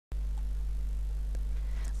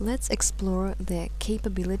Let's explore the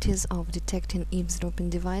capabilities of detecting eavesdropping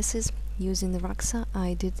devices using the Raksa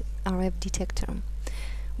iDet RF detector.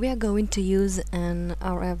 We are going to use an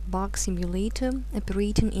RF bug simulator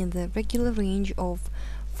operating in the regular range of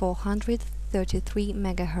 433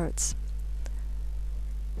 MHz.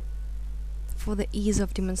 For the ease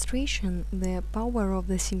of demonstration, the power of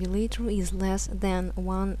the simulator is less than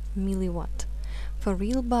 1 mW. For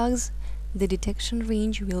real bugs, the detection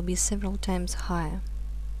range will be several times higher.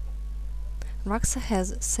 Raksa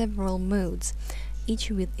has several modes,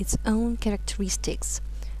 each with its own characteristics.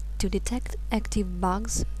 To detect active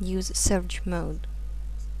bugs, use search mode.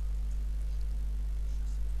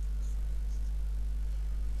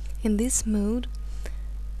 In this mode,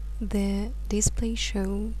 the display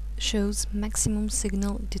shows maximum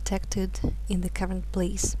signal detected in the current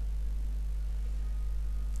place.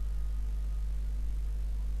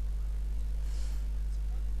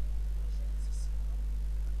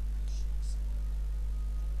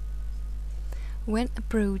 When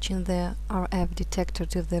approaching the RF detector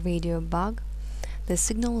to the radio bug, the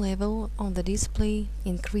signal level on the display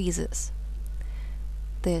increases.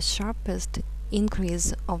 The sharpest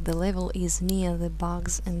increase of the level is near the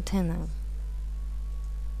bug's antenna.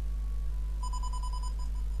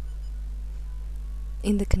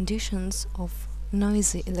 In the conditions of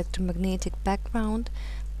noisy electromagnetic background,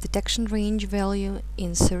 detection range value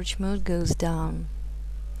in search mode goes down.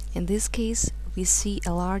 In this case, we see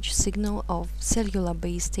a large signal of cellular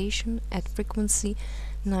base station at frequency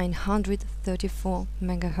 934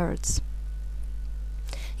 MHz.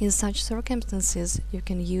 In such circumstances, you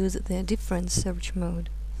can use the different search mode.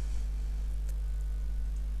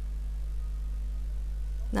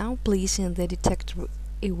 Now, placing the detector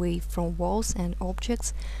away from walls and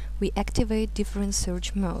objects, we activate different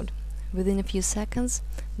search mode. Within a few seconds,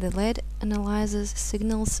 the LED analyzes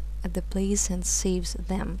signals at the place and saves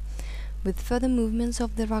them. With further movements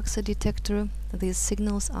of the Raksa detector, these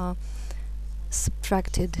signals are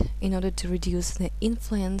subtracted in order to reduce the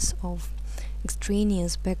influence of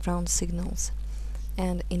extraneous background signals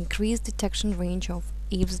and increase detection range of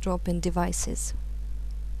eavesdropping devices.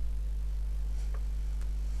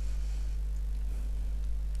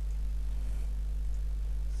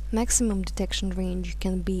 Maximum detection range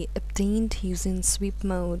can be obtained using sweep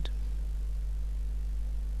mode.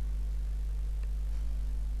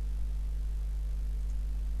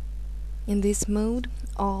 In this mode,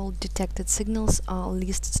 all detected signals are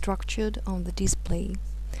least structured on the display.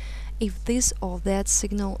 If this or that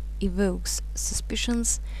signal evokes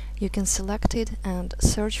suspicions, you can select it and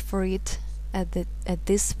search for it at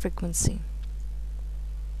this frequency.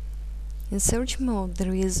 In search mode,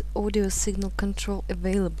 there is audio signal control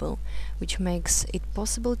available, which makes it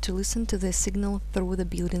possible to listen to the signal through the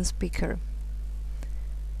built-in speaker.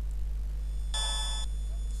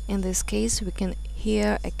 In this case, we can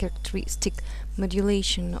hear a characteristic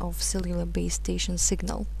modulation of cellular base station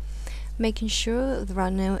signal. Making sure there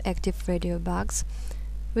are no active radio bugs,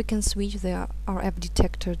 we can switch the RF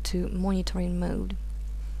detector to monitoring mode.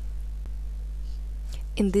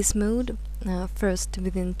 In this mode, first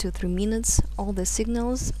within 2-3 minutes, all the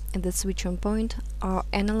signals at the switch-on point are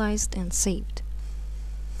analyzed and saved.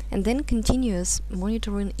 And then continuous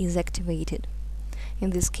monitoring is activated. In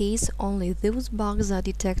this case, only those bugs are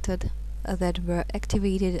detected that were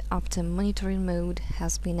activated after monitoring mode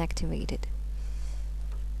has been activated.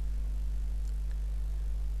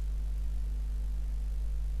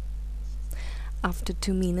 After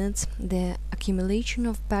 2 minutes, the accumulation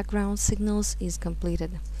of background signals is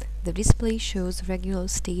completed. The display shows regular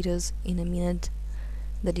status. In a minute,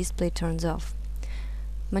 the display turns off.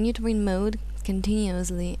 Monitoring mode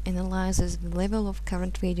continuously analyzes the level of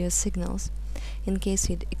current radio signals. In case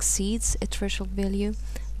it exceeds a threshold value,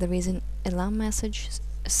 there is an alarm message,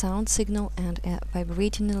 a sound signal, and a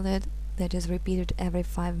vibrating alert that is repeated every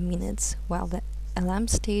 5 minutes while the alarm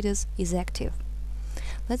status is active.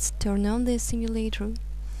 Let's turn on the simulator.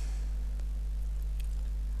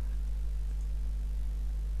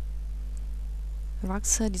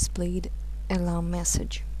 Raksa displayed alarm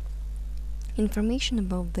message. Information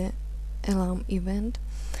about the alarm event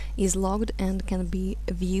is logged and can be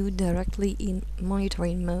viewed directly in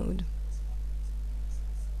monitoring mode.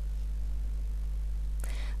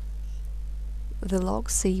 The log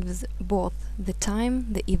saves both the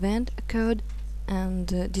time the event occurred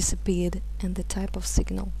and disappeared and the type of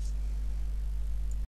signal.